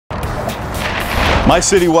My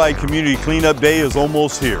Citywide Community Cleanup Day is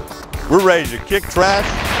almost here. We're ready to kick trash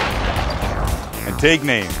and take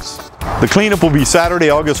names. The cleanup will be Saturday,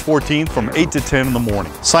 August 14th from 8 to 10 in the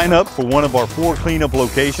morning. Sign up for one of our 4 cleanup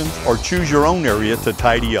locations or choose your own area to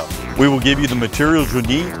tidy up. We will give you the materials you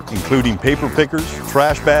need, including paper pickers,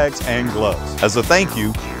 trash bags, and gloves. As a thank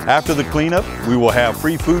you, after the cleanup, we will have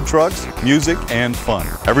free food trucks, music, and fun.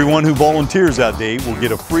 Everyone who volunteers that day will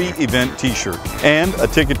get a free event t-shirt and a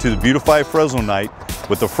ticket to the Beautify Fresno night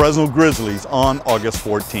with the Fresno Grizzlies on August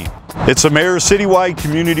 14th. It's the Mayor's Citywide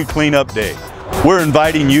Community Cleanup Day. We're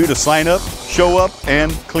inviting you to sign up, show up,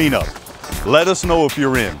 and clean up. Let us know if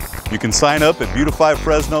you're in. You can sign up at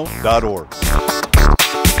beautifyfresno.org.